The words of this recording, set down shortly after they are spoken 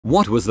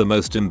What was the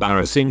most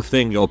embarrassing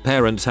thing your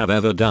parents have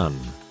ever done?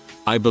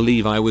 I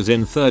believe I was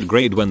in 3rd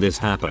grade when this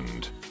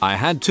happened. I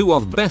had 2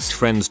 of best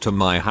friends to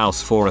my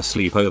house for a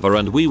sleepover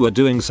and we were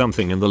doing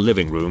something in the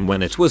living room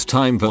when it was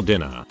time for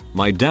dinner.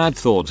 My dad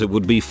thought it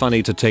would be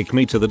funny to take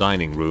me to the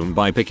dining room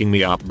by picking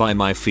me up by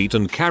my feet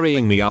and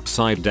carrying me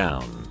upside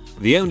down.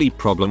 The only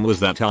problem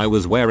was that I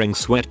was wearing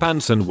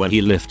sweatpants and when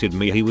he lifted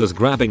me he was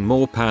grabbing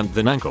more pant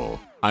than ankle.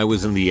 I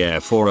was in the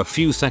air for a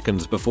few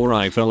seconds before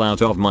I fell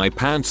out of my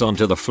pants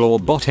onto the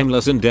floor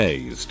bottomless and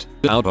dazed.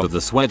 Out of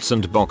the sweats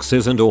and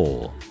boxes and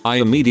all.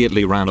 I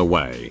immediately ran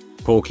away,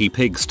 Porky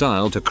Pig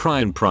style, to cry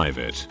in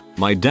private.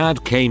 My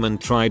dad came and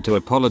tried to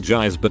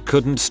apologize but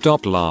couldn't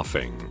stop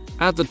laughing.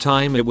 At the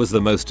time it was the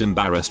most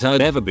embarrassed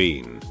I'd ever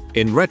been.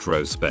 In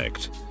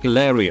retrospect,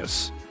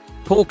 hilarious.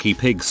 Porky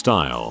Pig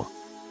style.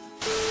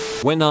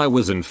 When I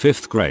was in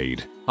 5th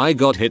grade, I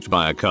got hit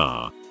by a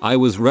car. I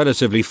was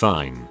relatively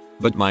fine,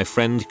 but my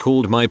friend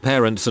called my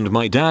parents and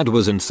my dad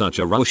was in such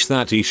a rush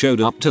that he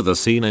showed up to the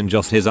scene in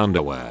just his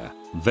underwear.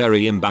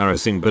 Very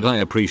embarrassing, but I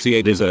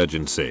appreciate his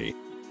urgency.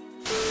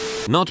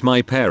 Not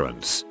my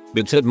parents,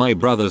 but at my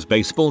brother's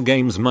baseball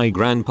games my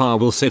grandpa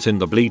will sit in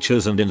the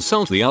bleachers and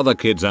insult the other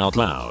kids out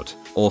loud,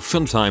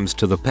 oftentimes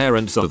to the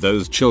parents of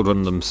those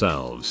children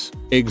themselves.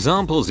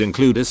 Examples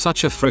include "is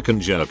such a frickin'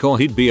 jerk" or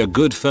 "he'd be a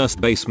good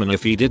first baseman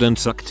if he didn't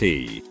suck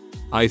tea."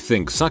 I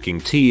think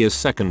sucking tea is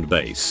second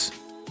base.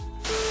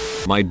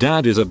 My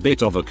dad is a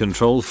bit of a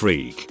control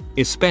freak,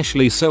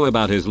 especially so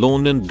about his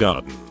lawn and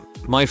garden.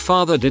 My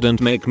father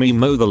didn't make me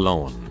mow the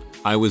lawn.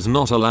 I was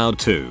not allowed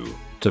to.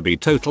 To be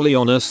totally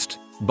honest,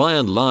 by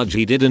and large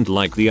he didn't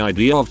like the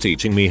idea of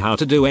teaching me how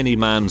to do any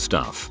man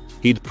stuff.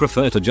 He'd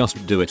prefer to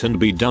just do it and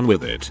be done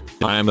with it.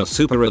 I am a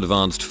super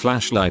advanced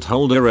flashlight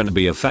holder and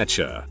be a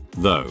fetcher,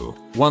 though.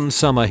 One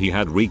summer he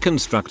had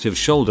reconstructive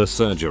shoulder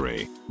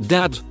surgery.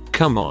 Dad,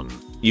 come on.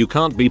 You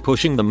can't be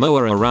pushing the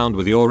mower around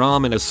with your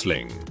arm in a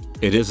sling.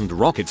 It isn't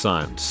rocket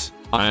science.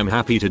 I am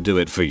happy to do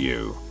it for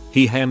you.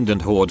 He hemmed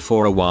and hawed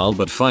for a while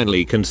but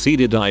finally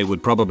conceded I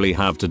would probably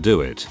have to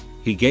do it.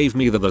 He gave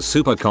me the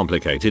super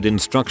complicated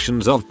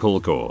instructions of pull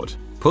cord,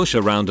 push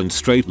around and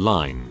straight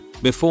line,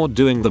 before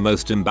doing the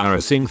most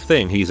embarrassing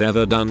thing he's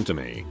ever done to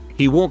me.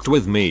 He walked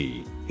with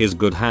me, his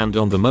good hand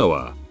on the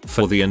mower,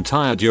 for the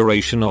entire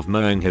duration of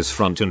mowing his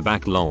front and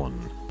back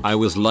lawn. I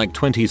was like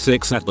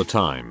 26 at the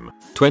time.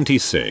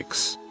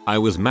 26. I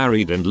was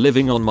married and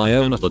living on my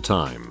own at the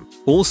time.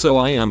 Also,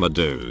 I am a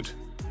dude.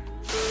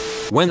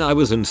 When I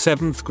was in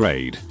 7th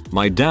grade,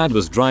 my dad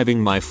was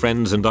driving my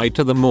friends and I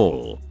to the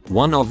mall.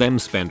 One of them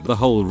spent the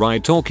whole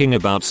ride talking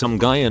about some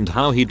guy and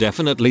how he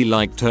definitely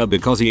liked her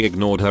because he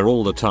ignored her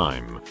all the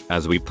time.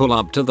 As we pull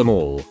up to the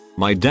mall,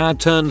 my dad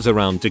turns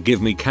around to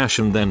give me cash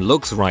and then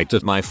looks right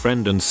at my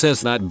friend and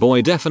says, "That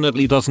boy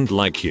definitely doesn't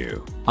like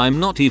you." I'm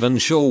not even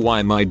sure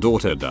why my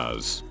daughter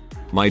does.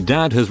 My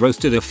dad has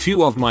roasted a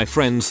few of my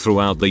friends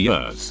throughout the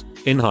years.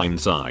 In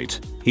hindsight,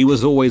 he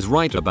was always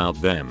right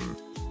about them.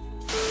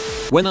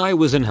 When I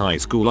was in high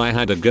school I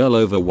had a girl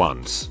over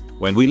once.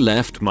 When we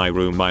left my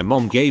room my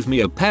mom gave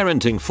me a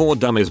Parenting for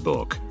Dummies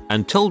book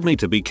and told me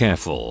to be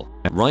careful,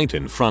 right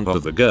in front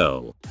of the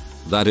girl.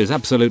 That is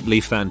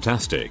absolutely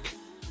fantastic.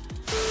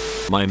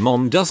 My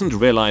mom doesn't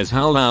realize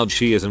how loud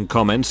she is and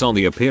comments on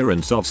the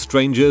appearance of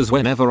strangers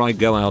whenever I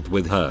go out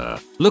with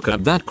her. "Look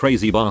at that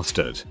crazy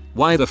bastard.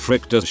 Why the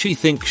frick does she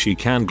think she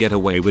can get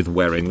away with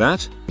wearing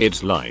that?"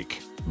 It's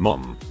like,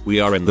 "Mom, we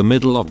are in the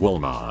middle of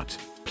Walmart.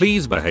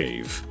 Please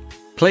behave."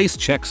 Place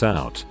checks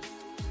out.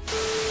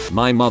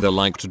 My mother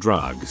liked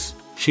drugs.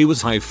 She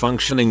was high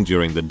functioning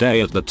during the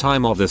day at the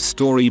time of this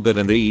story, but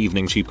in the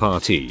evening she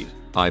partied.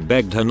 I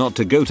begged her not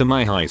to go to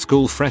my high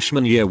school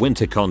freshman year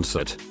winter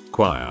concert,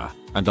 choir,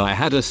 and I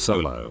had a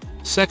solo.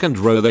 Second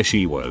row there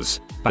she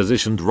was,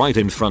 positioned right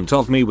in front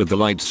of me with the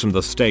lights from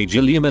the stage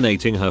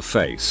illuminating her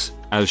face,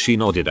 as she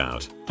nodded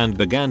out and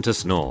began to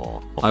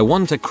snore. I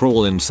want to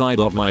crawl inside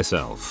of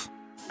myself.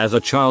 As a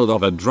child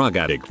of a drug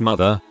addict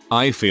mother,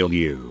 I feel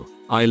you.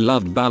 I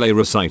loved ballet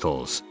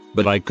recitals,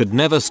 but I could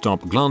never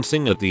stop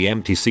glancing at the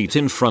empty seat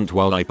in front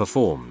while I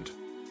performed.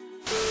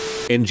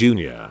 In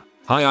junior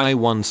high I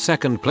won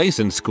 2nd place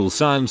in school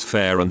science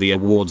fair and the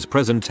awards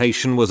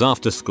presentation was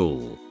after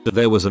school.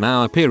 There was an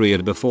hour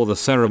period before the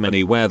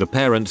ceremony where the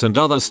parents and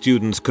other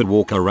students could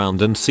walk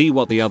around and see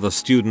what the other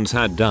students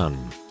had done.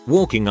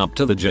 Walking up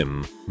to the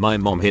gym, my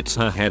mom hits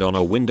her head on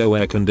a window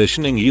air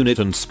conditioning unit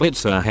and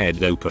splits her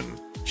head open.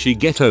 She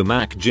ghetto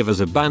Mac givers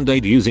a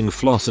band-aid using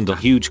floss and a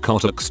huge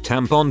Kotex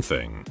tampon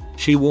thing.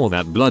 She wore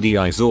that bloody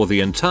eyesore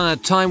the entire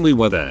time we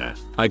were there.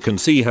 I can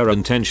see her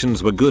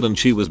intentions were good and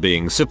she was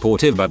being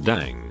supportive, but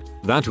dang,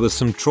 that was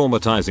some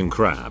traumatizing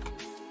crap.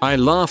 I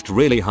laughed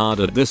really hard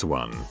at this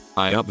one.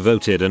 I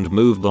upvoted and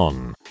moved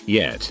on.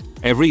 Yet,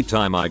 every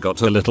time I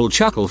got a little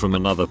chuckle from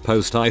another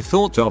post I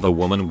thought of a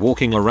woman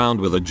walking around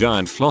with a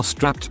giant floss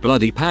strapped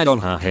bloody pad on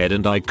her head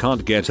and I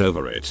can't get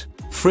over it.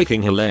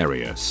 Freaking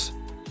hilarious.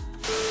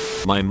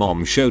 My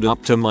mom showed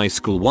up to my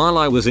school while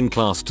I was in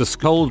class to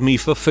scold me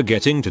for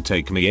forgetting to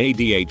take me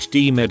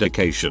ADHD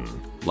medication.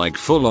 like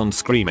full on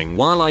screaming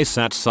while I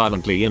sat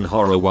silently in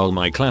horror while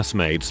my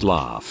classmates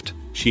laughed.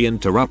 She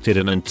interrupted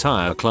an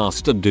entire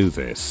class to do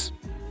this.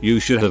 You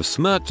should have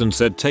smirked and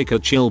said take a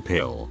chill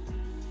pill.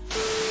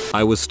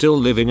 I was still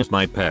living at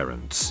my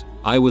parents'.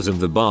 I was in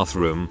the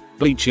bathroom,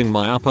 bleaching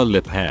my upper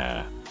lip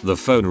hair. The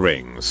phone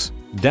rings.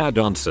 Dad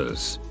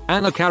answers.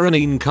 Anna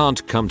Karenine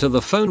can't come to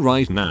the phone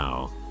right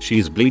now.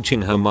 She's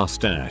bleaching her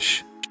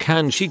mustache.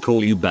 Can she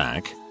call you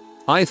back?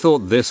 I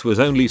thought this was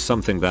only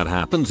something that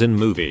happens in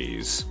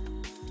movies.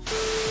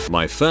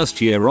 My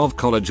first year of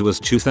college was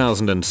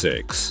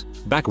 2006,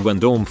 back when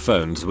dorm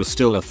phones were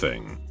still a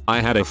thing. I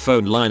had a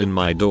phone line in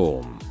my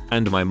dorm,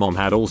 and my mom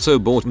had also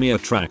bought me a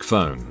track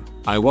phone.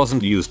 I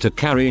wasn't used to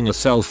carrying a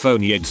cell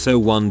phone yet, so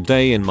one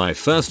day in my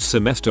first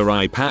semester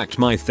I packed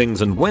my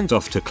things and went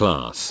off to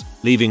class,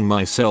 leaving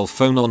my cell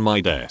phone on my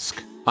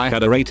desk. I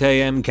had a 8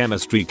 AM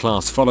chemistry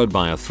class followed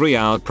by a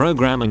 3-hour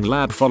programming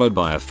lab followed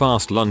by a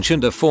fast lunch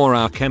and a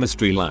 4-hour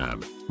chemistry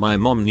lab. My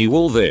mom knew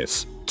all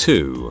this,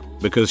 too,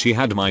 because she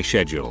had my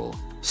schedule.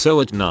 So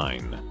at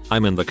 9,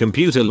 I'm in the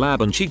computer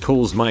lab and she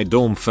calls my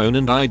dorm phone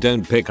and I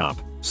don't pick up,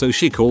 so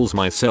she calls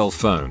my cell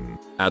phone.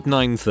 At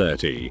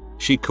 9:30,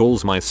 she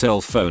calls my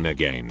cell phone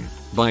again.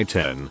 By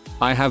 10,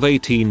 I have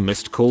 18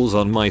 missed calls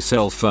on my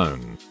cell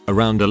phone.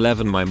 Around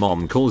 11 my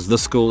mom calls the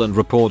school and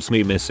reports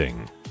me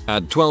missing.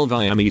 At 12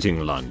 I am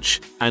eating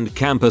lunch, and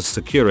campus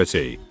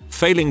security,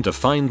 failing to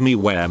find me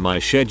where my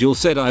schedule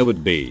said I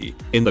would be,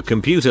 in the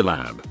computer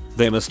lab.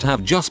 They must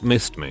have just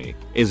missed me,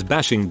 is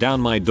bashing down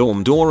my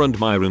dorm door and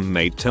my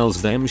roommate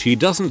tells them she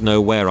doesn't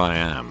know where I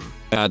am.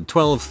 At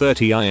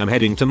 12:30 I am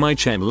heading to my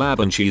chem lab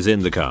and she's in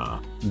the car,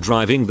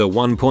 driving the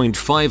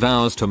 1.5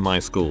 hours to my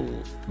school.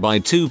 By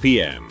 2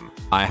 PM,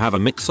 I have a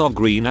mix of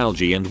green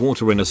algae and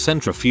water in a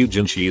centrifuge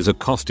and she is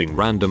accosting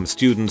random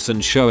students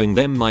and showing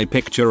them my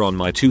picture on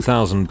my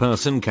 2,000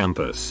 person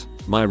campus.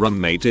 My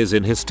roommate is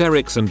in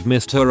hysterics and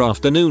missed her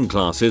afternoon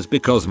classes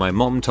because my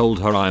mom told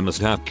her I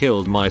must have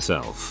killed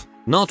myself.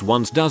 Not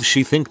once does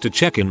she think to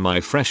check in my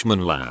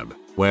freshman lab,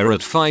 where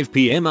at 5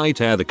 PM I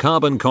tear the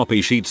carbon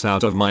copy sheets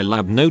out of my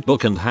lab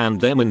notebook and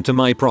hand them in to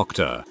my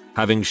proctor,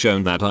 having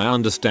shown that I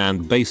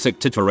understand basic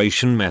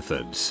titration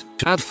methods.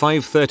 At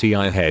 5:30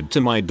 I head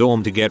to my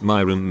dorm to get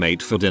my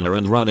roommate for dinner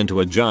and run into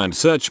a giant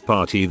search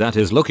party that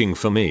is looking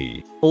for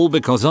me, all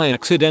because I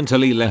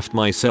accidentally left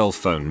my cell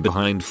phone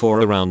behind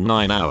for around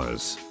 9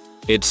 hours.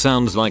 It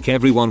sounds like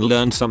everyone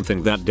learned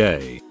something that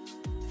day.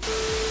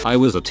 I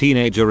was a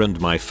teenager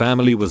and my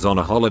family was on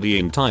a holiday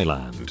in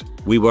Thailand.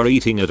 We were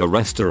eating at a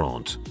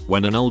restaurant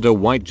when an older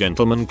white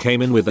gentleman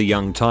came in with a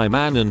young Thai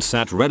man and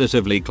sat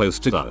relatively close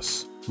to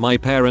us. My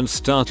parents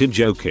started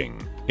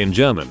joking, in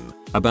German,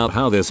 about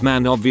how this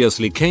man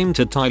obviously came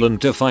to Thailand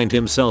to find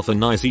himself a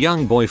nice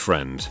young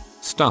boyfriend,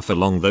 stuff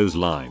along those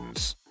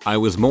lines. I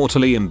was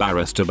mortally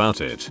embarrassed about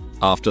it.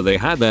 After they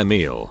had their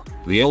meal,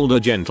 the older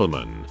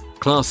gentleman,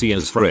 classy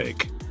as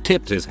frick,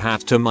 tipped his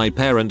hat to my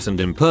parents and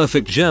in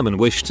perfect German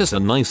wished us a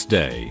nice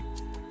day.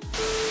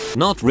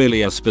 Not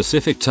really a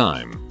specific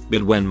time,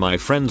 but when my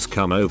friends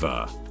come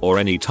over, or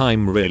any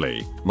time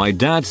really, my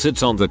dad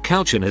sits on the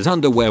couch in his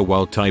underwear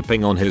while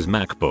typing on his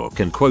MacBook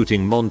and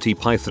quoting Monty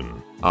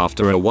Python.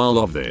 After a while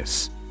of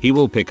this, he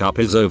will pick up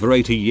his over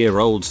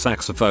 80-year-old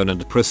saxophone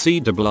and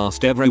proceed to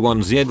blast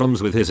everyone's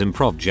eardrums with his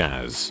improv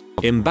jazz.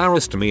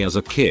 Embarrassed me as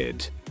a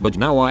kid, but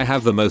now I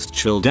have the most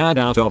chill dad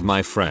out of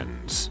my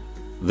friends.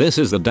 This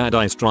is the dad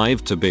I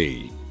strive to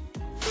be.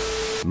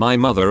 My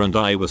mother and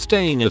I were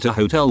staying at a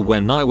hotel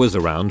when I was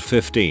around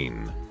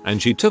 15,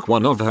 and she took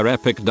one of her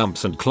epic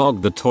dumps and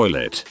clogged the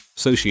toilet,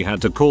 so she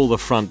had to call the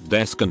front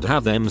desk and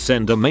have them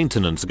send a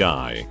maintenance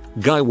guy.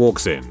 Guy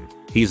walks in.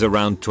 He's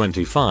around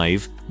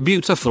 25,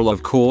 beautiful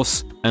of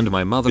course, and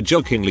my mother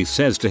jokingly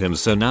says to him,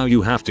 so now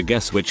you have to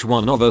guess which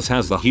one of us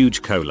has the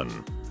huge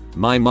colon.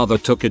 My mother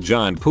took a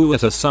giant poo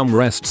at some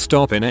rest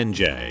stop in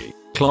NJ,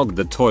 clogged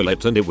the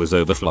toilet and it was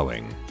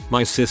overflowing.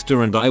 My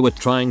sister and I were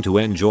trying to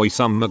enjoy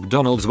some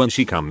McDonald's when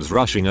she comes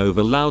rushing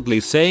over loudly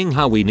saying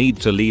how we need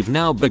to leave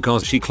now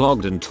because she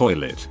clogged in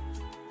toilet.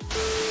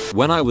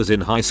 When I was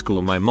in high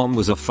school my mom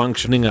was a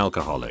functioning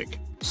alcoholic.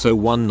 So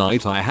one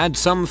night I had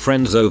some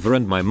friends over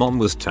and my mom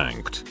was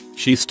tanked.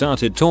 She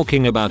started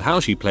talking about how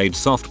she played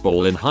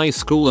softball in high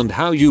school and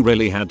how you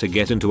really had to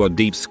get into a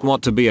deep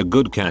squat to be a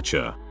good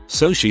catcher.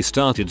 So she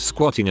started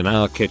squatting in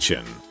our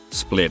kitchen,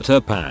 split her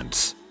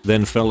pants,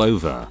 then fell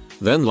over.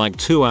 Then like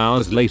 2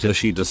 hours later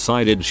she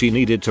decided she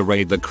needed to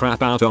raid the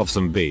crap out of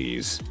some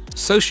bees.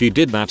 So she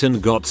did that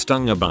and got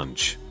stung a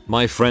bunch.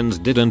 My friends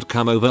didn't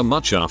come over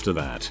much after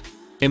that.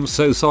 I'm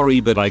so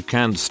sorry but I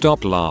can't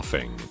stop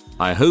laughing.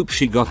 I hope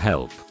she got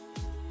help.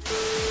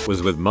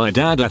 Was with my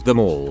dad at the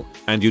mall,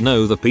 and you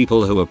know the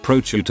people who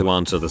approach you to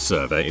answer the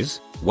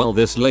surveys? Well,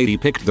 this lady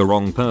picked the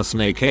wrong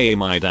person, aka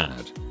my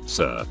dad.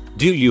 Sir,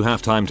 do you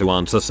have time to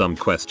answer some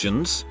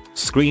questions?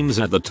 Screams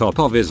at the top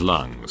of his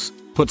lungs,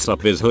 puts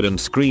up his hood and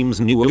screams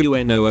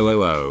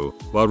 "no"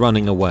 while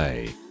running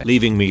away,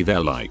 leaving me there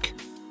like,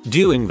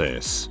 doing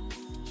this.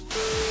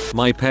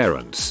 My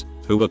parents,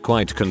 who were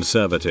quite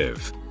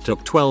conservative,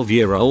 took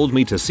 12-year-old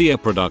me to see a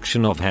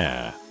production of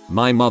Hair.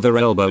 My mother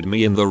elbowed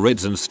me in the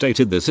ribs and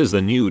stated this is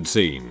the nude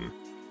scene.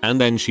 And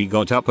then she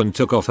got up and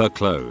took off her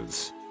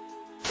clothes.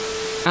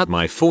 At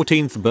my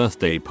 14th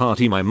birthday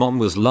party, my mom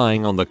was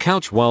lying on the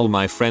couch while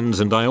my friends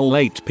and I all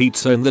ate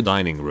pizza in the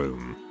dining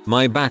room.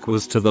 My back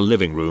was to the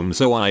living room,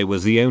 so I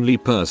was the only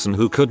person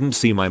who couldn't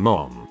see my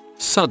mom.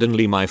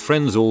 Suddenly my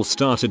friends all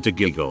started to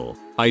giggle.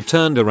 I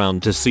turned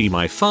around to see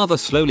my father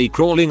slowly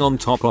crawling on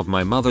top of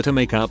my mother to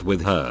make out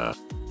with her.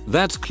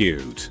 That's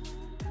cute.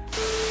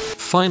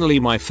 Finally,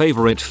 my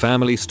favorite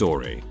family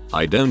story.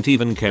 I don't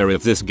even care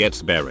if this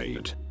gets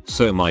buried.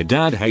 So my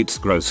dad hates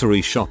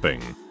grocery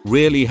shopping.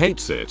 Really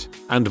hates it.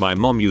 And my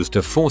mom used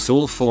to force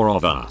all 4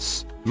 of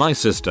us, my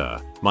sister,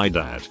 my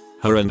dad,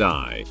 her and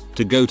I,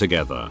 to go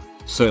together.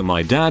 So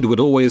my dad would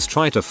always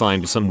try to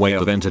find some way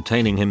of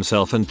entertaining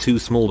himself and 2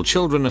 small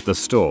children at the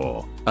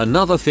store.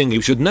 Another thing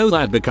you should know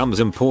that becomes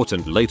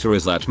important later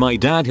is that my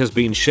dad has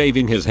been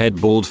shaving his head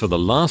bald for the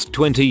last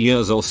 20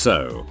 years or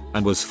so,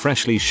 and was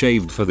freshly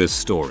shaved for this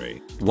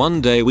story.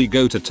 One day we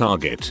go to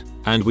Target,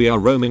 and we are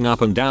roaming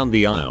up and down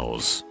the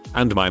aisles,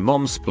 and my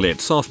mom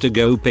splits off to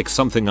go pick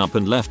something up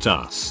and left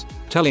us,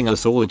 telling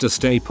us all to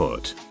stay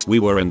put. We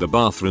were in the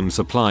bathroom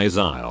supplies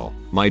aisle.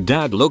 My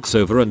dad looks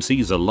over and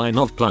sees a line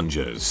of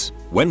plungers.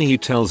 When he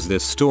tells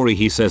this story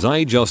he says,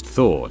 "I just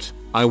thought,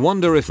 I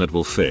wonder if it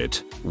will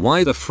fit.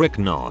 Why the frick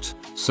not?"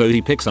 So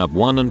he picks up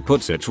one and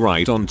puts it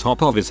right on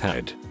top of his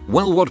head.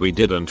 Well, what we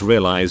didn't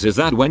realize is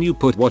that when you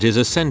put what is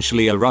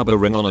essentially a rubber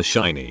ring on a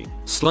shiny,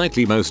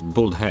 slightly most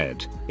bald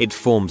head, it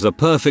forms a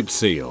perfect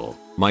seal.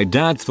 My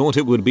dad thought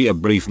it would be a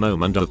brief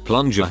moment of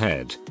plunger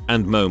head,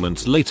 and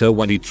moments later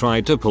when he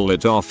tried to pull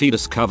it off he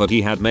discovered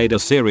he had made a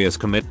serious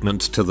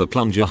commitment to the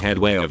plunger head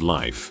way of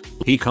life.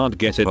 He can't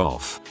get it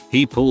off.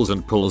 He pulls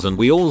and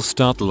we all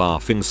start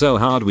laughing so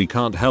hard we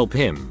can't help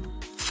him.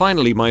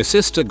 Finally my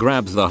sister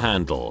grabs the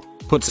handle,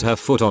 puts her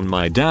foot on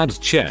my dad's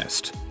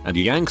chest, and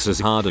yanks as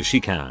hard as she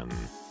can.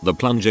 The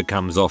plunger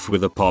comes off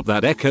with a pop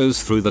that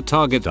echoes through the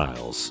Target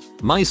aisles.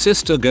 My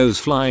sister goes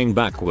flying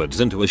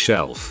backwards into a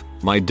shelf.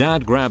 My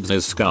dad grabs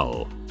his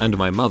skull, and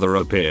my mother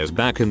appears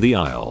back in the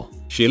aisle.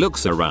 She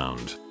looks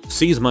around,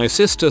 sees my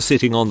sister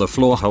sitting on the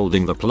floor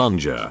holding the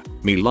plunger,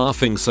 me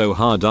laughing so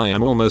hard I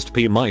am almost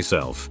pee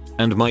myself,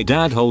 and my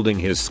dad holding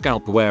his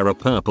scalp where a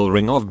purple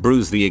ring of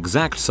bruise the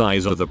exact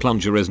size of the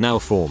plunger is now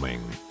forming.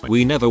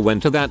 We never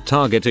went to that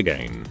Target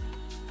again.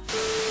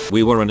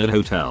 We were in a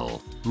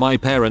hotel. My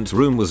parents'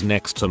 room was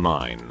next to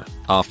mine.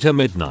 After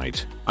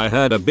midnight, I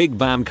heard a big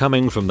bam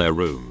coming from their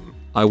room.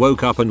 I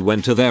woke up and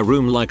went to their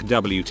room like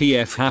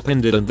WTF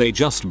happened and they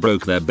just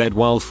broke their bed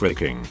while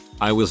freaking.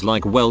 I was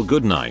like, well,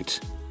 good night.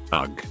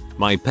 Ugh.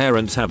 My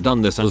parents have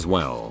done this as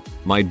well.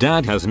 My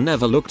dad has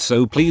never looked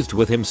so pleased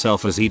with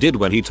himself as he did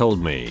when he told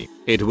me.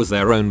 It was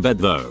their own bed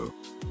though.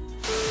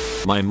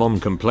 My mom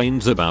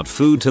complains about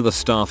food to the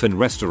staff in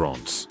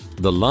restaurants.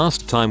 The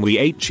last time we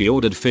ate she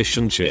ordered fish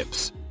and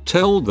chips.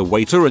 Told the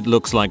waiter it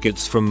looks like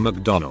it's from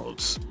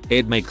McDonald's.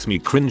 It makes me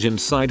cringe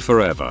inside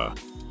forever.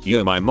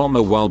 Yo, my mom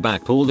a while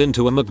back pulled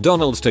into a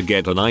McDonald's to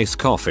get an iced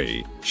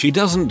coffee. She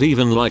doesn't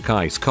even like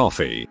iced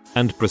coffee,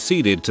 and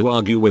proceeded to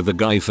argue with the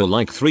guy for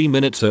like 3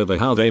 minutes over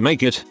how they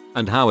make it,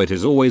 and how it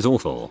is always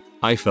awful.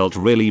 I felt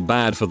really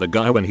bad for the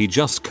guy when he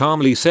just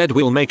calmly said,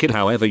 "We'll make it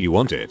however you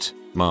want it,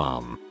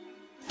 mom."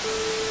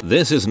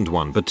 This isn't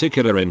one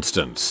particular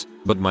instance,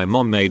 but my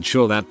mom made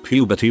sure that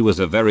puberty was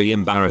a very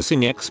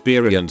embarrassing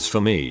experience for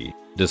me.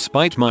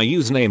 Despite my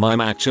username, I'm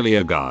actually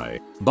a guy.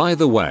 By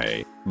the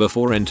way,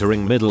 before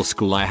entering middle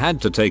school I had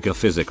to take a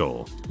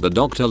physical. The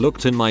doctor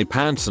looked in my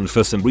pants and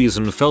for some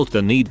reason felt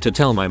the need to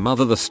tell my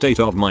mother the state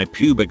of my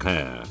pubic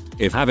hair.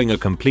 If having a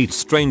complete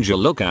stranger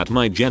look at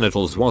my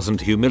genitals wasn't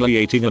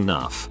humiliating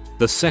enough,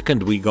 the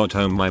second we got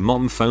home my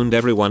mom phoned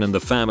everyone in the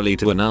family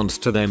to announce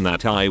to them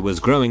that I was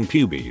growing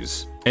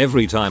pubes.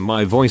 Every time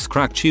my voice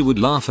cracked she would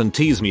laugh and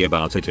tease me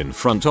about it in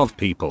front of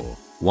people.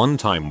 One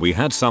time we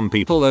had some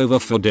people over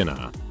for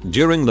dinner.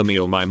 During the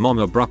meal my mom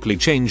abruptly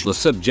changed the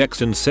subject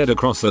and said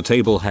across the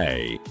table,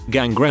 "Hey,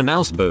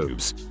 gangrenous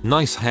boobs,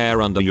 nice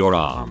hair under your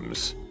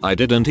arms." I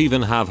didn't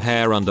even have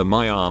hair under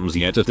my arms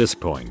yet at this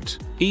point.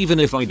 Even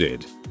if I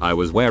did, I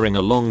was wearing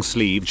a long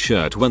sleeved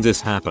shirt when this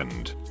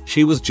happened.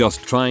 She was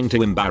just trying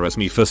to embarrass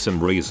me for some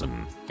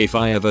reason. If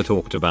I ever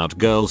talked about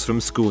girls from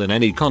school in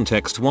any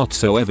context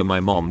whatsoever my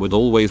mom would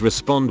always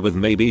respond with,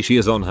 "Maybe she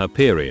is on her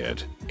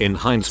period." In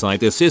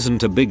hindsight this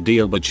isn't a big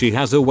deal, but she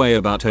has a way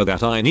about her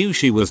that I knew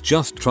she was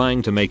just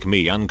trying to make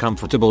me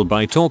uncomfortable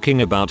by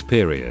talking about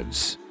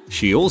periods.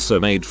 She also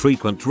made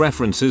frequent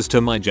references to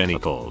my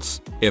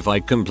genitals. If I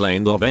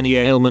complained of any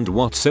ailment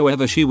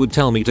whatsoever she would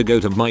tell me to go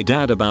to my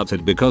dad about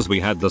it because we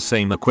had the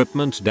same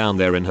equipment down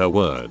there, in her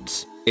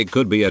words. It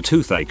could be a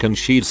toothache and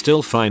she'd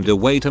still find a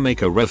way to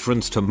make a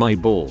reference to my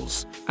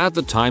balls. At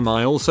the time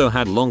I also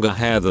had longer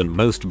hair than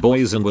most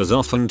boys and was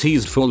often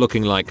teased for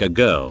looking like a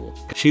girl.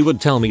 She would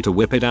tell me to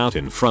whip it out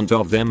in front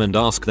of them and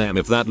ask them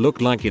if that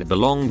looked like it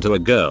belonged to a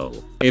girl.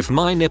 If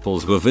my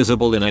nipples were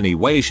visible in any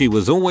way, she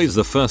was always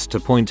the first to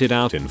point it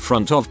out in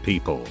front of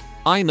people.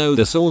 I know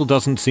this all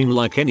doesn't seem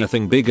like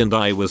anything big and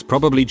I was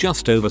probably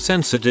just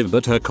oversensitive,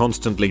 but her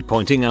constantly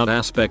pointing out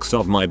aspects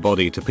of my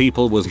body to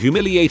people was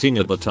humiliating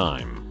at the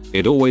time.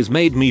 It always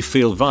made me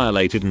feel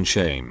violated and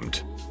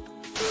shamed.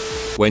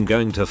 When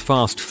going to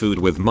fast food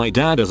with my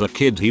dad as a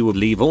kid, he would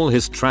leave all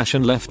his trash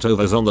and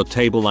leftovers on the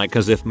table like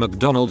as if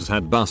McDonald's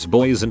had bus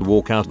boys and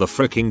walk out the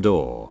freaking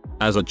door.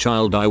 As a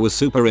child I was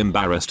super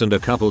embarrassed and a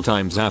couple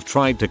times have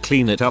tried to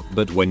clean it up,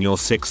 but when you're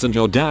 6 and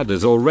your dad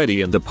is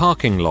already in the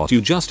parking lot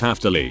you just have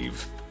to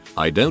leave.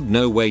 I don't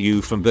know where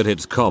you from, but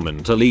it's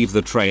common to leave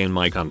the tray in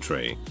my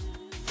country.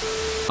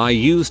 I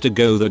used to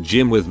go to the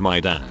gym with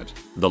my dad.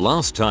 The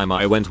last time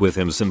I went with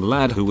him, some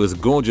lad who was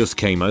gorgeous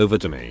came over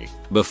to me.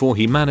 Before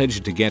he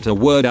managed to get a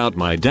word out,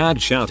 my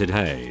dad shouted,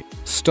 "Hey,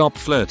 stop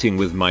flirting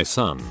with my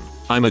son.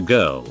 I'm a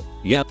girl."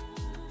 Yep.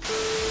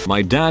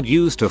 My dad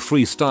used to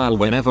freestyle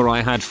whenever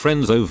I had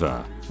friends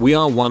over. We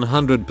are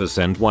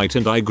 100% white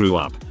and I grew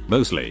up,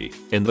 mostly,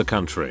 in the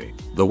country.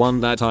 The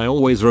one that I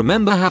always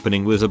remember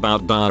happening was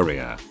about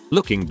diarrhea.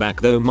 Looking back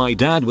though, my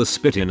dad was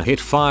spittin' hit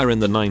fire in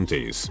the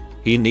 90s.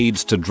 He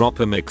needs to drop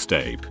a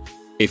mixtape.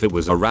 If it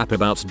was a rap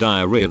about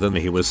diarrhea, then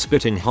he was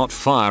spitting hot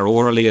fire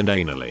orally and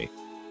anally.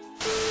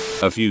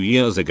 A few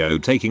years ago,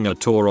 taking a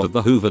tour of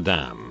the Hoover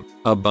Dam,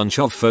 a bunch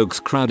of folks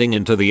crowding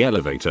into the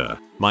elevator.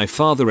 My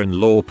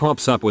father-in-law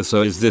pops up with,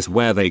 "So is this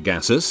where they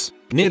gas us?"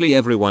 Nearly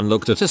everyone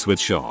looked at us with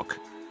shock.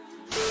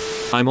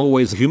 I'm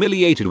always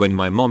humiliated when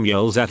my mom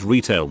yells at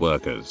retail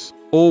workers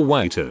or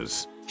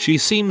waiters. She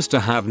seems to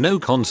have no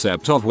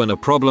concept of when a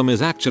problem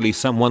is actually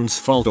someone's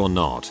fault or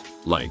not.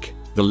 Like,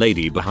 the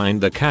lady behind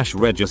the cash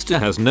register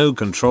has no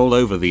control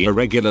over the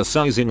irregular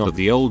sizing of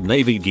the Old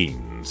Navy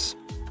jeans.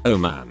 Oh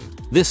man,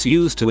 this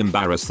used to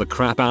embarrass the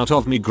crap out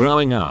of me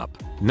growing up.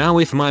 Now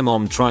if my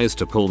mom tries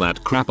to pull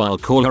that crap, I'll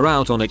call her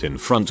out on it in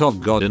front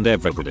of God and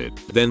everybody.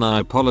 Then I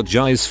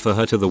apologize for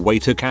her to the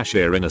waiter,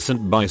 cashier,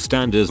 innocent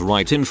bystanders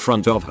right in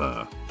front of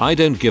her. I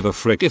don't give a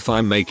frick if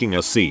I'm making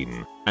a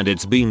scene, and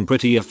it's been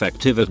pretty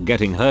effective at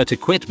getting her to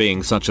quit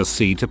being such a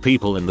C to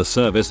people in the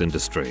service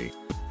industry.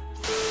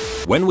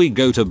 When we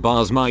go to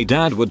bars, my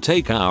dad would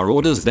take our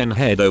orders then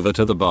head over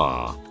to the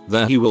bar.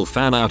 There he will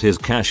fan out his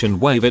cash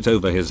and wave it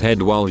over his head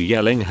while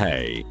yelling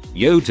 "Hey,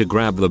 yo" to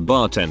grab the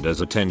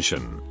bartender's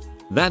attention.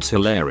 That's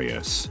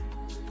hilarious.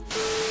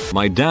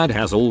 My dad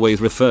has always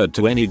referred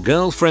to any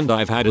girlfriend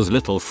I've had as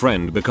little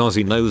friend because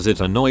he knows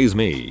it annoys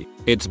me.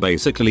 It's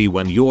basically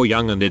when you're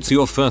young and it's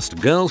your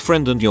first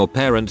girlfriend and your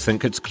parents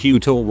think it's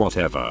cute or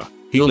whatever.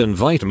 He'll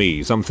invite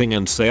me something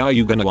and say, "Are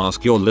you gonna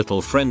ask your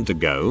little friend to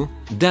go?"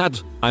 Dad,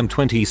 I'm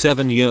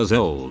 27 years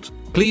old.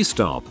 Please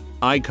stop.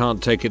 I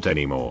can't take it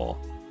anymore.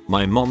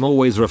 My mom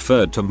always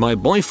referred to my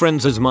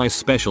boyfriends as my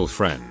special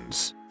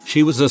friends.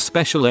 She was a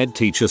special ed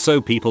teacher, so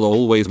people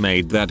always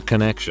made that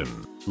connection.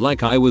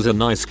 Like I was a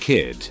nice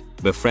kid,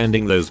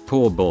 befriending those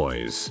poor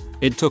boys.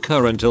 It took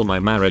her until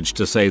my marriage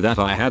to say that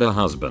I had a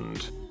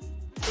husband.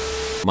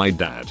 My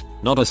dad,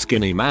 not a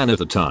skinny man at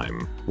the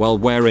time, while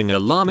wearing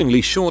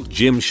alarmingly short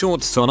gym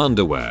shorts on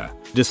underwear,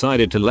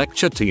 decided to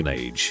lecture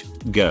teenage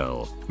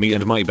girl, me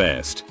and my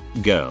best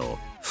girl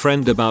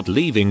friend about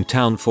leaving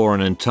town for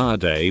an entire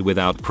day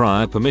without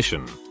prior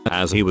permission.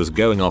 As he was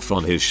going off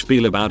on his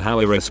spiel about how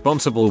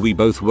irresponsible we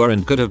both were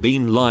and could have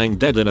been lying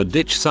dead in a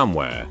ditch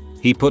somewhere,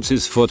 he puts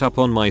his foot up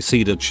on my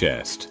cedar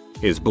chest.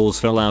 His balls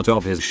fell out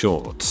of his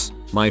shorts.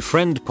 My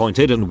friend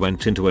pointed and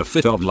went into a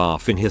fit of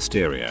laughing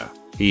hysteria.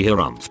 He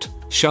harumphed,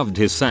 shoved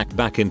his sack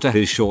back into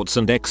his shorts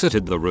and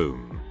exited the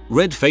room,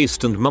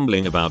 red-faced and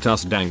mumbling about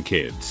us dang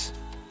kids.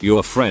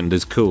 Your friend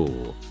is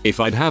cool. If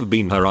I'd have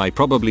been her, I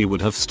probably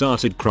would have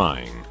started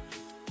crying.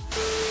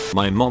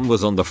 My mom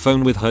was on the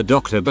phone with her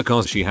doctor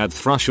because she had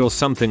thrush or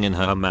something in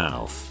her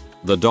mouth.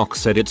 The doc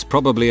said it's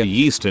probably a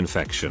yeast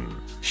infection.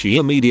 She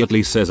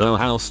immediately says, "Oh,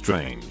 how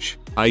strange.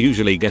 I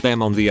usually get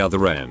them on the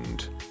other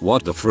end."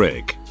 What the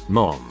frick,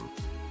 mom?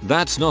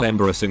 That's not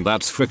embarrassing,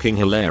 that's freaking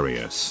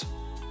hilarious.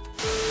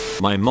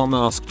 My mom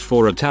asked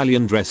for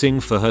Italian dressing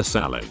for her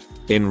salad.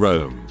 In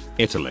Rome,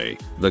 Italy,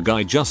 the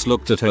guy just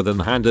looked at her, then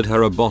handed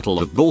her a bottle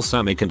of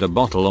balsamic and a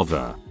bottle of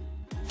her.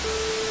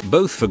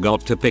 Both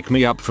forgot to pick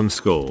me up from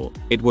school.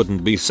 It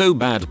wouldn't be so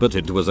bad, but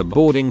it was a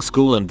boarding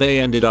school and they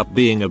ended up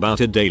being about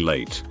a day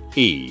late.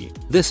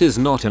 This is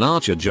not an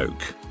Archer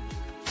joke.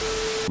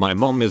 My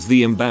mom is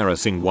the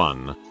embarrassing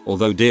one,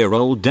 although dear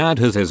old dad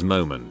has his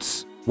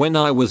moments. When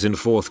I was in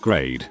 4th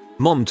grade,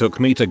 mom took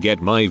me to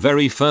get my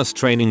very first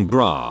training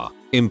bra.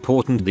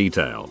 Important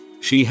detail.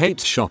 She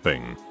hates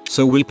shopping,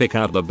 so we pick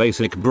out the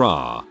basic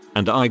bra,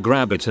 and I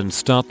grab it and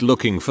start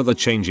looking for the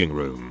changing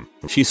room.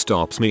 She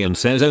stops me and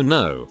says, "Oh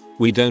no,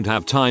 we don't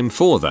have time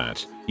for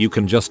that. You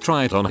can just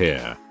try it on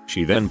here."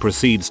 She then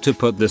proceeds to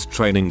put this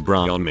training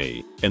bra on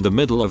me, in the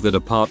middle of the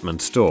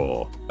department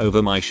store,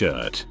 over my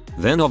shirt.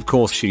 Then of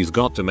course she's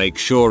got to make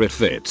sure it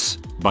fits,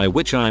 by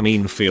which I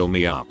mean feel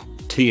me up.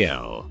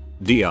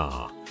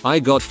 TLDR. I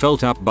got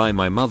felt up by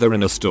my mother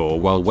in a store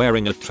while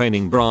wearing a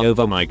training bra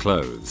over my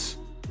clothes.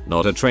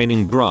 Not a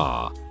training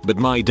bra, but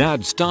my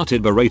dad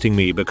started berating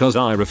me because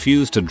I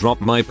refused to drop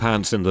my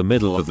pants in the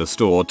middle of the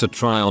store to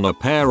try on a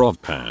pair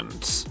of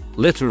pants.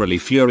 Literally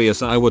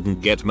furious I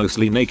wouldn't get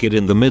mostly naked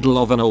in the middle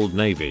of an Old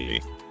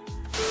Navy.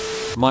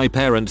 My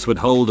parents would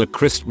hold a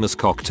Christmas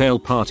cocktail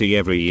party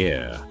every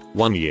year.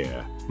 One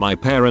year, my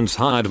parents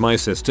hired my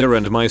sister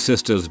and my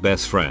sister's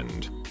best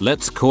friend,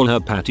 let's call her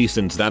Patty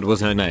since that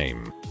was her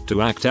name,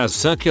 to act as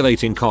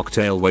circulating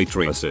cocktail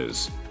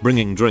waitresses,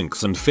 bringing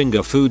drinks and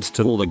finger foods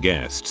to all the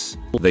guests.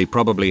 They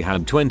probably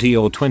had 20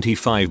 or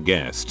 25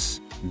 guests.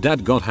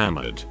 Dad got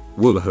hammered.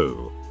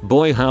 Woohoo.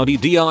 Boy howdy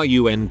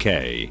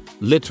drunk.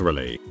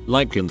 Literally,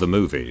 like in the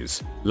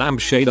movies.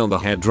 Lampshade on the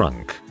head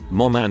drunk.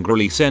 Mom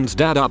angrily sends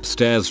dad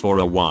upstairs for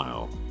a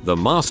while. The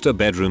master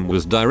bedroom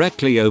was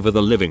directly over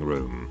the living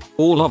room.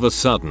 All of a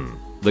sudden,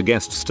 the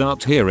guests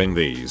start hearing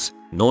these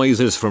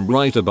noises from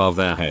right above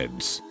their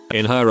heads.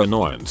 In her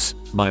annoyance,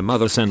 my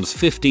mother sends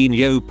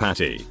 15-year-old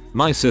Patty,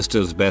 my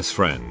sister's best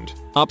friend,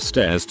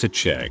 upstairs to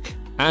check,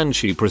 and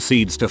she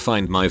proceeds to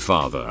find my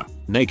father,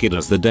 naked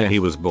as the day he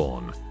was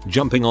born,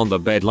 jumping on the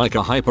bed like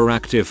a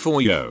hyperactive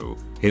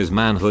 4-year-old, his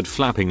manhood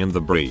flapping in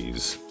the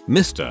breeze.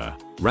 Mr.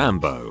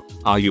 Rambo,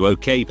 are you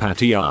okay?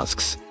 Patty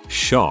asks,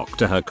 shocked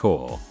to her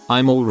core.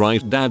 I'm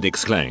alright, Dad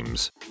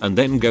exclaims, and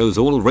then goes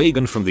all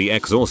Reagan from The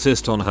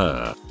Exorcist on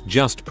her,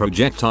 just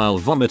projectile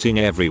vomiting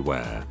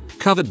everywhere.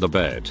 Covered the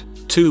bed,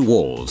 2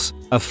 walls,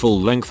 a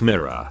full-length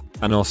mirror,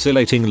 an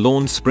oscillating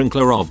lawn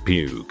sprinkler of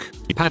puke.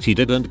 Patty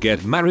didn't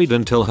get married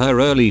until her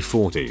early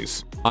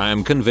 40s. I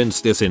am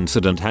convinced this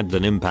incident had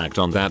an impact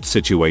on that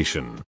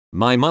situation.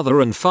 My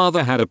mother and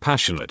father had a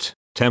passionate,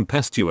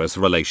 tempestuous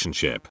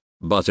relationship,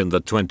 but in the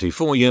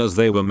 24 years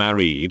they were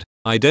married,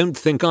 I don't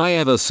think I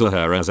ever saw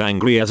her as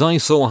angry as I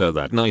saw her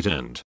that night,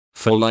 and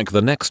for like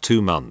the next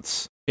 2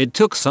 months, it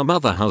took some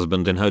other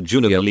husband in her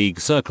junior league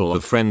circle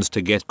of friends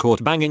to get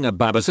caught banging a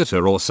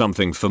babysitter or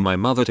something for my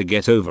mother to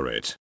get over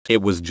it.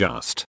 It was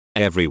just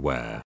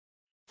everywhere.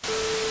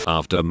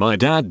 After my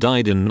dad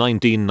died in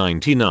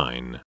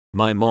 1999,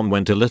 my mom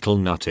went a little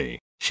nutty.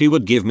 She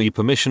would give me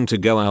permission to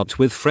go out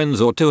with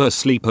friends or to a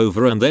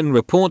sleepover and then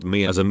report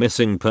me as a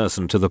missing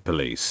person to the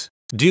police.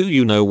 Do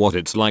you know what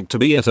it's like to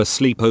be at a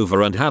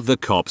sleepover and have the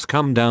cops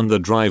come down the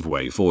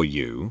driveway for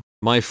you?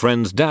 My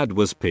friend's dad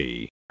was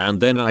P. And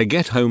then I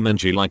get home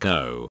and she like,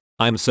 oh,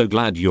 I'm so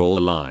glad you're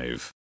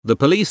alive. The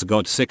police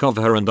got sick of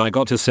her and I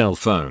got a cell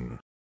phone.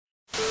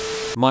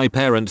 My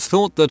parents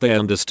thought that they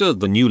understood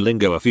the new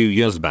lingo a few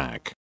years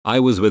back. I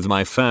was with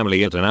my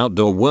family at an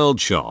Outdoor World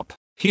shop,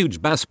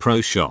 huge Bass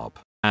Pro shop,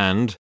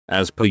 and,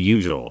 as per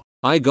usual,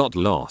 I got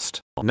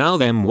lost. Now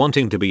them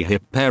wanting to be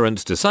hip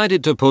parents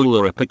decided to pull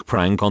a epic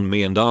prank on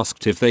me and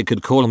asked if they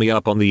could call me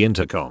up on the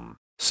intercom.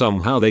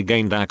 Somehow they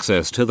gained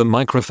access to the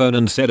microphone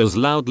and said as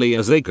loudly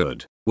as they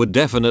could, "Would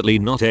definitely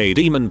not a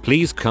demon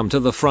please come to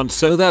the front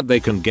so that they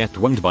can get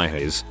winged by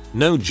his,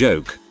 no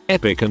joke,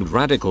 epic and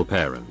radical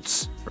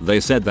parents." They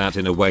said that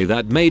in a way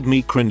that made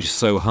me cringe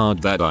so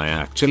hard that I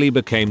actually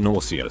became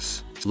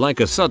nauseous. Like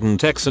a sudden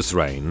Texas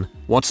rain,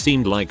 what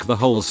seemed like the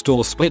whole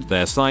store split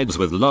their sides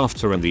with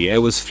laughter and the air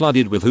was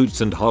flooded with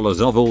hoots and hollers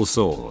of all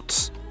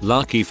sorts.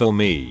 Lucky for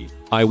me,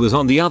 I was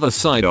on the other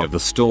side of the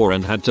store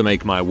and had to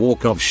make my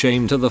walk of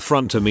shame to the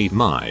front to meet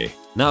my,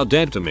 now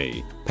dead to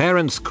me,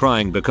 parents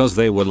crying because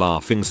they were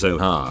laughing so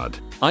hard.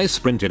 I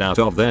sprinted out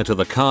of there to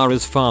the car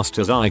as fast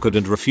as I could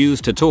and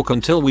refused to talk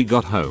until we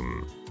got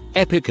home.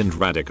 Epic and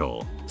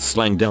radical.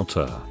 Slang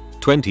Delta.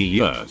 20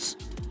 years.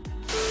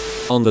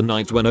 On the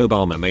night when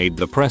Obama made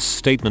the press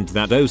statement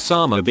that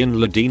Osama bin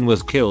Laden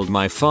was killed,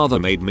 my father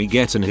made me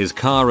get in his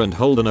car and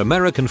hold an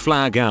American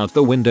flag out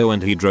the window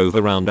and he drove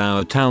around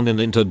our town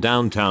and into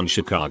downtown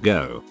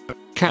Chicago.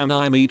 Can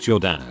I meet your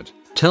dad?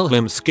 Tell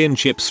him Skin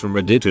Chips from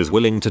Reddit is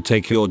willing to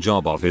take your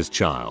job off his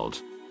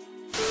child.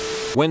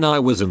 When I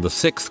was in the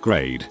 6th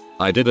grade,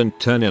 I didn't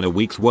turn in a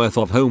week's worth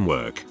of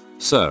homework.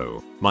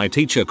 So, my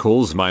teacher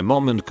calls my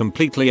mom and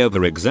completely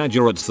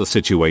over-exaggerates the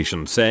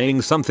situation,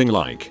 saying something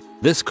like,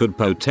 "This could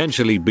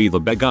potentially be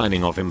the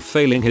beginning of him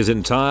failing his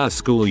entire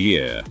school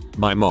year."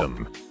 My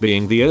mom,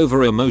 being the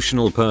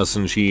over-emotional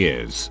person she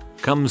is,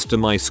 comes to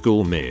my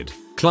school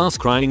mid-class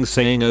crying,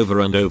 saying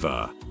over and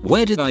over,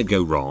 "Where did I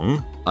go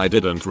wrong? I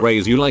didn't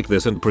raise you like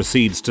this," and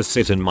proceeds to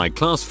sit in my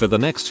class for the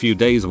next few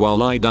days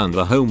while I done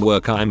the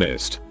homework I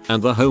missed,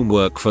 and the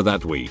homework for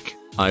that week.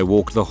 I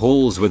walk the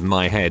halls with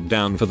my head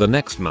down for the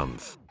next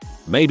month.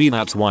 Maybe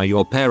that's why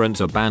your parents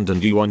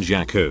abandoned you on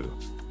Jakku.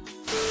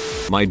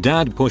 My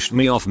dad pushed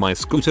me off my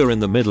scooter in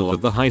the middle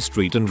of the high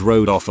street and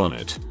rode off on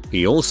it.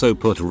 He also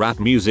put rap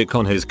music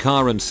on his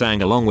car and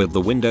sang along with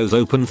the windows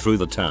open through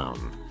the town.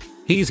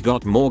 He's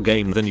got more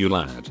game than you,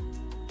 lad.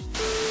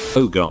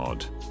 Oh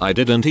god, I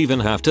didn't even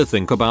have to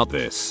think about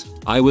this.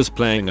 I was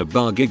playing a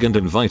bar gig and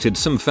invited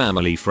some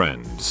family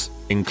friends,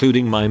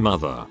 including my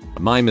mother.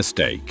 My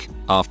mistake.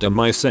 After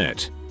my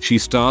set, She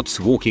starts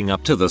walking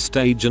up to the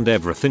stage and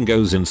everything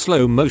goes in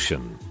slow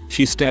motion.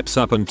 She steps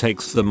up and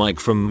takes the mic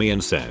from me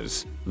and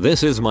says,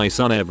 "This is my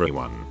son,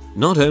 everyone.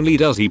 Not only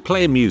does he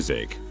play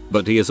music,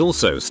 but he is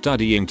also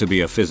studying to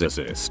be a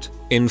physicist,"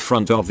 in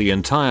front of the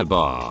entire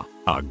bar.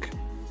 Ugh.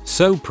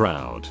 So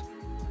proud.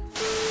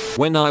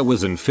 When I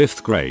was in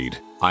 5th grade,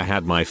 I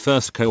had my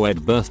first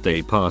co-ed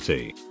birthday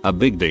party. A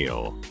big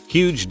deal.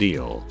 Huge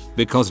deal.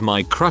 Because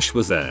my crush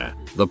was there.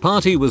 The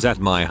party was at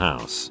my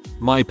house.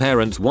 My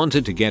parents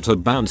wanted to get a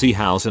bouncy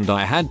house and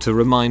I had to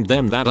remind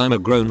them that I'm a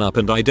grown up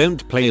and I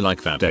don't play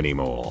like that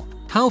anymore.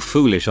 How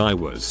foolish I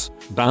was.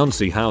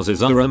 Bouncy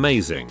houses are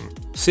amazing.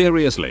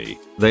 Seriously,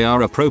 they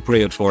are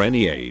appropriate for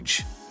any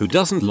age. Who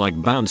doesn't like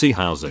bouncy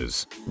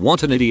houses?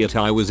 What an idiot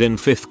I was in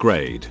 5th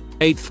grade.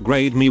 8th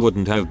grade me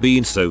wouldn't have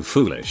been so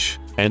foolish.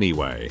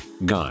 Anyway,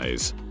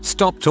 guys,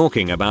 stop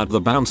talking about the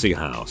bouncy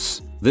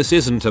house. This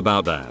isn't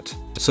about that.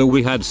 So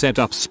we had set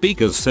up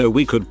speakers so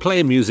we could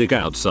play music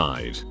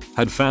outside.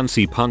 Had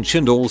fancy punch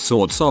and all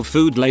sorts of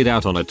food laid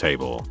out on a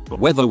table.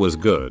 Weather was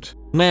good.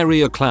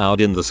 Nary a cloud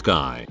in the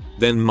sky.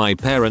 Then my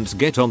parents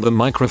get on the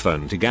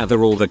microphone to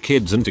gather all the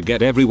kids and to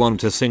get everyone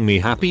to sing me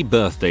happy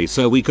birthday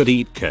so we could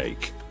eat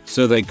cake.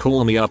 So they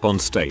call me up on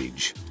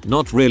stage.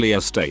 Not really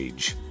a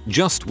stage.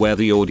 Just where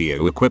the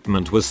audio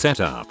equipment was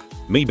set up.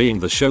 Me being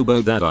the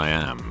showboat that I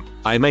am,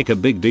 I make a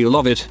big deal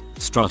of it,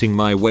 strutting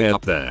my way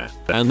up there.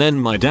 And then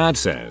my dad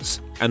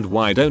says, "And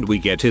why don't we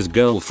get his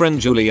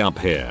girlfriend Julie up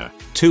here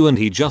too?" And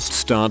he just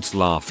starts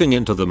laughing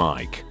into the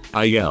mic.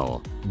 I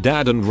yell,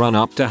 "Dad," and run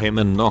up to him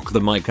and knock the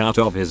mic out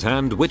of his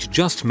hand, which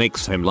just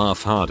makes him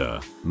laugh harder.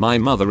 My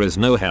mother is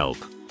no help.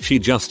 She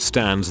just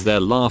stands there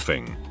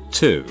laughing,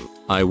 too.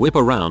 I whip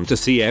around to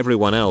see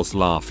everyone else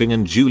laughing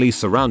and Julie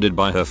surrounded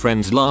by her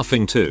friends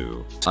laughing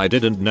too. I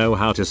didn't know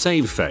how to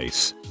save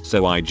face,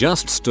 so I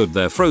just stood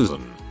there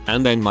frozen.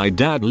 And then my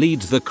dad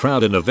leads the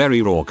crowd in a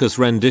very raucous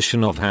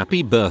rendition of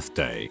Happy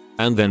Birthday.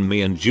 And then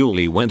me and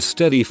Julie went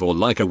steady for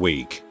like a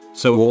week.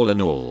 So all in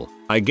all,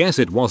 I guess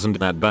it wasn't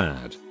that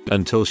bad.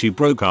 Until she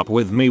broke up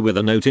with me with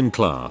a note in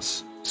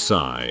class.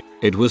 Sigh.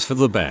 It was for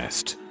the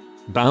best.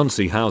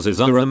 Bouncy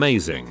houses are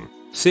amazing.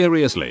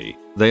 Seriously,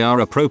 they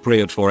are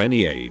appropriate for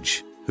any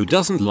age. Who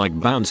doesn't like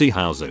bouncy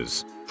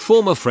houses?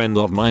 Former friend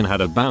of mine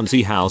had a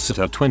bouncy house at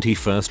her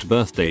 21st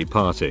birthday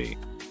party.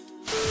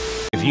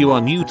 If you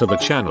are new to the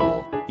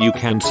channel, you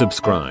can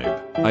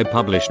subscribe. I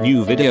publish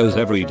new videos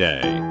every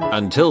day.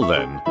 Until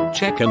then,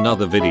 check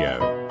another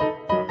video.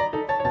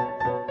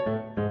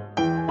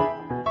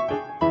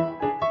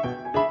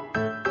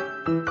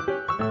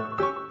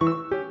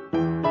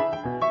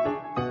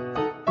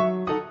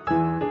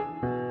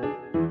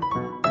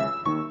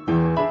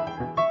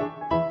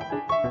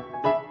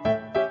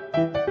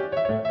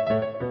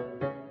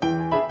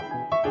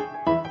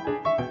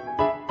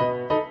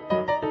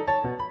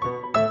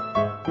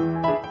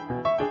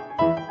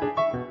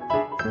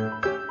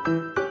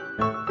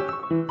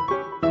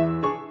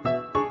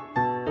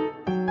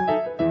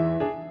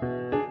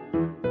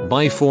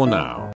 Bye for now.